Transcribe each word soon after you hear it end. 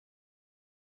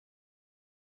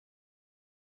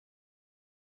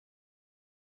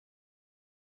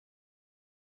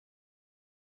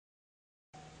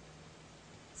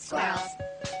Squirrels.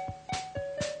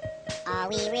 All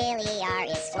we really are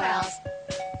is squirrels.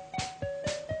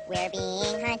 We're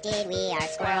being hunted, we are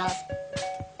squirrels.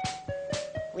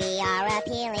 We are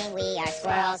appealing, we are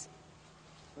squirrels.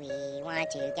 We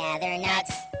want to gather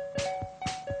nuts,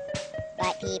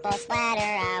 but people splatter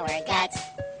our guts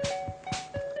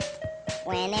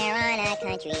when they're on a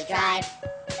country drive.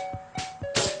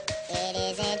 It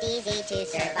isn't easy to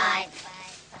survive.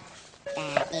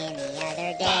 Back in the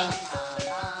other day,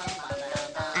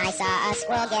 I saw a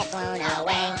squirrel get blown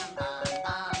away.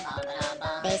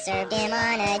 They served him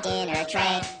on a dinner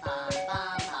tray.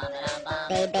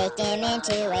 They baked him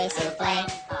into a souffle.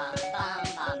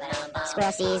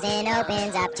 Squirrel season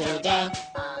opens up today.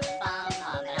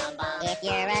 If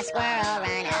you're a squirrel,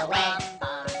 run away.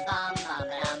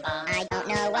 I don't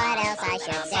know what else I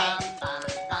should say.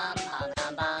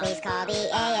 Please call the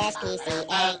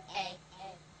ASPCA.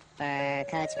 Fur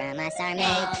coats from us are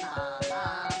made.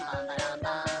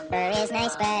 Fur is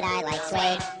nice, but I like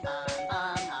suede.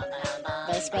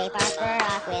 They scrape our fur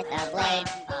off with a blade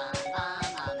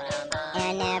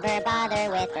and never bother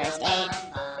with first aid.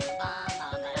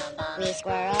 We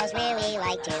squirrels really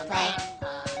like to play,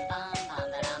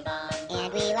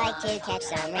 and we like to catch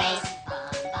some rays.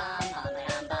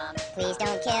 Please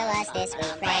don't kill us, this we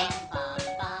pray.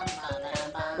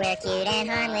 We're cute and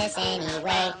harmless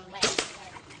anyway.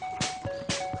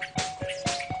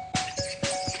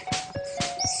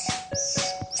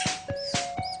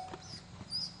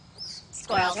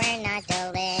 Squirrels, we're not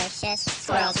delicious.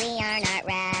 Squirrels, we are not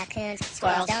raccoons.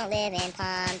 Squirrels don't live in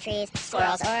palm trees.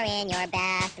 Squirrels, or in your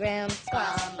bathroom.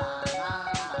 Squirrels.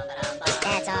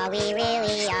 That's all we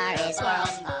really are is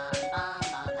squirrels.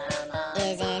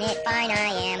 Isn't it fine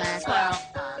I am a squirrel?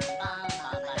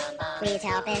 Please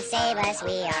help and save us,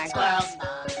 we are squirrels.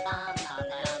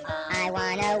 I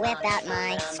wanna whip out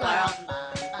my squirrel.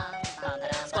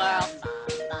 Squirrel.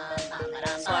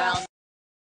 Squirrels.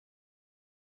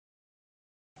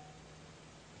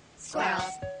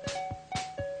 Squirrels.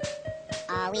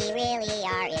 All we really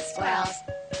are is squirrels.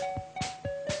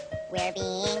 We're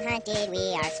being hunted,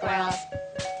 we are squirrels.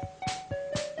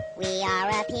 We are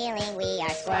appealing, we are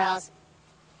squirrels.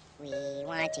 We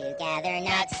want to gather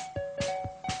nuts,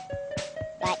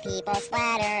 but people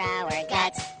splatter our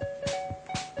guts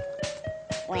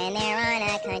when they're on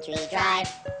a country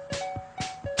drive.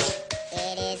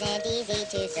 It isn't easy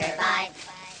to survive.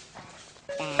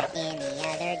 Back in the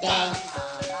other day,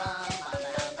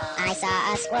 I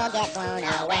saw a squirrel get blown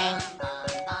away.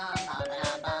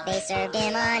 They served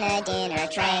him on a dinner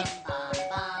tray.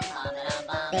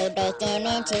 They baked him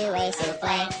into a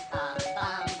souffle.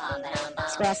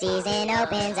 Squirrel season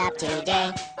opens up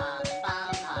today.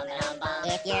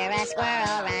 If you're a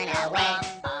squirrel, run away.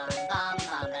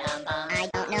 I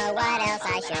don't know what else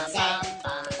I should say.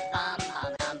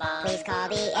 Please call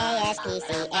the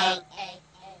ASPCA.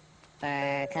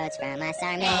 Fur coats from us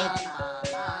are made.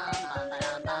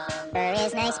 Fur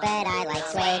is nice, but I like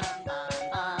suede.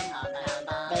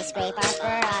 They scrape our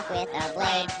fur off with a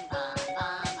blade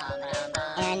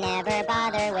and never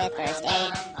bother with first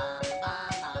aid.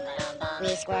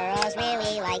 We squirrels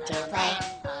really like to play,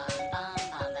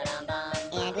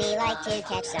 and we like to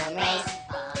catch some rays.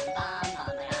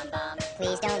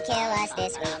 Please don't kill us,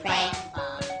 this we pray.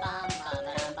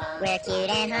 We're cute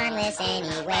and harmless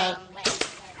anyway.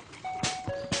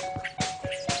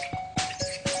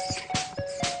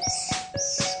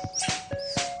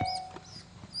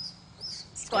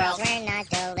 Squirrels, we're not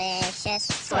delicious.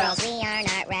 Squirrels, we are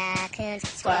not raccoons.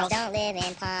 Squirrels don't live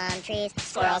in palm trees.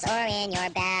 Squirrels, or in your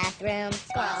bathroom.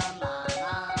 Squirrels.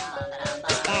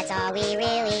 That's all we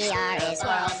really are is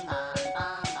squirrels.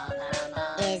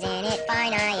 Isn't it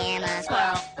fine I am a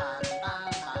squirrel?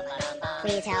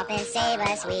 Please help and save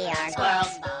us, we are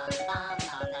squirrels.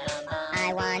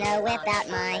 I wanna whip out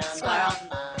my squirrel.